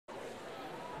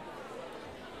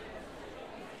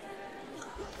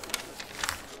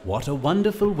What a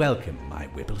wonderful welcome, my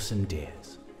Whipplesome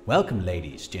dears. Welcome,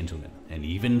 ladies, gentlemen, and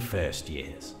even first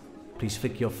years. Please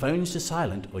flick your phones to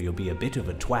silent or you'll be a bit of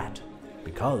a twat.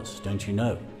 Because, don't you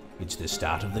know, it's the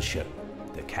start of the show.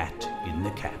 The Cat in the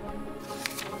Cap.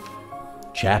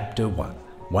 Chapter 1.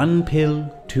 1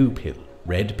 pill, 2 pill,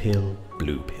 red pill,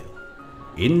 blue pill.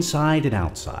 Inside and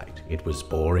outside, it was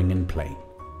boring and plain.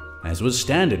 As was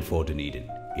standard for Dunedin,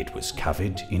 it was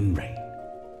covered in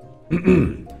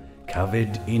rain.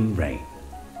 Covered in rain.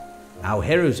 Our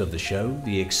heroes of the show,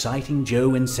 the exciting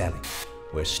Joe and Sally,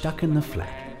 were stuck in the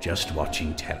flat just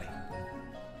watching telly.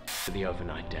 For the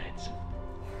overnight dance.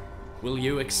 Will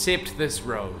you accept this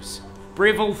rose?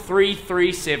 Breville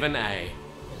 337A.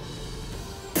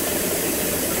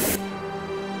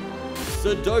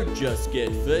 So don't just get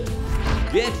fit,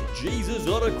 get Jesus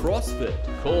on a CrossFit.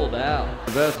 Called out.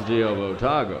 The University of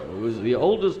Otago is the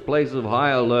oldest place of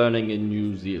higher learning in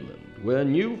New Zealand, where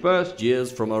new first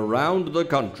years from around the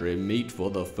country meet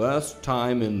for the first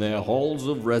time in their halls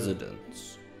of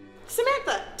residence.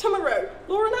 Samantha, Timaru,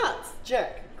 Lauren Arts.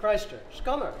 Jack, Christchurch,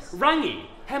 Commerce. Rangi,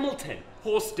 Hamilton,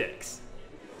 Horsesticks.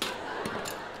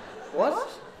 What?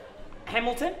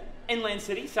 Hamilton, inland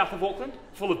city, south of Auckland,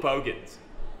 full of bogans.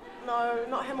 No,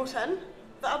 not Hamilton.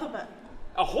 The other bit.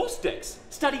 A Horsesticks,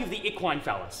 study of the equine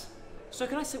phallus. So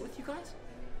can I sit with you guys?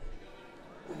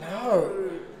 No.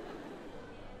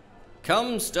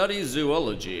 Come study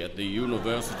zoology at the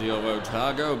University of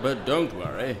Otago, but don't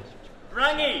worry,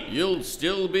 Rangi! you'll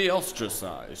still be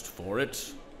ostracized for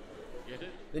it. Get it?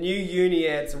 The new uni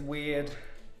ads are weird.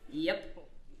 Yep.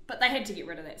 But they had to get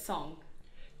rid of that song.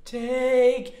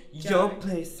 Take Joe. your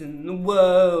place in the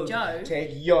world. Joe. Take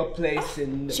your place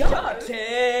in the Joe. world.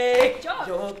 Take Joe.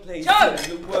 your place Joe.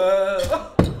 in the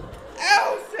world.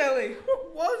 Ow, Sally!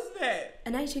 What was that?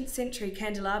 An 18th century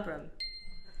candelabrum.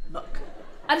 Look.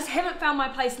 I just haven't found my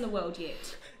place in the world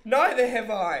yet. Neither have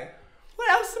I.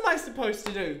 What else am I supposed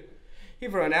to do?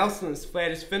 Everyone else in this flat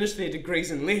has finished their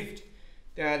degrees and left.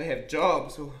 They either have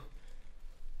jobs or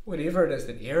whatever it is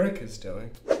that Eric is doing.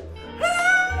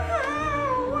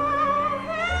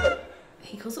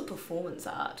 He calls it performance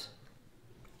art.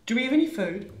 Do we have any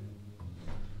food?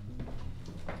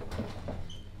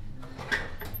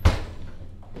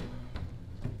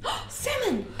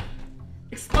 Salmon!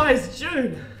 Expires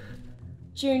June.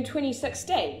 June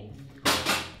 2016.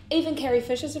 Even carry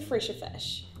fish as a fresher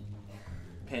fish.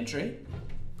 Pantry.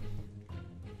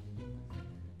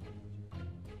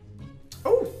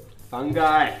 Oh,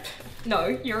 fungi. No,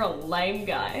 you're a lame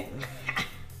guy.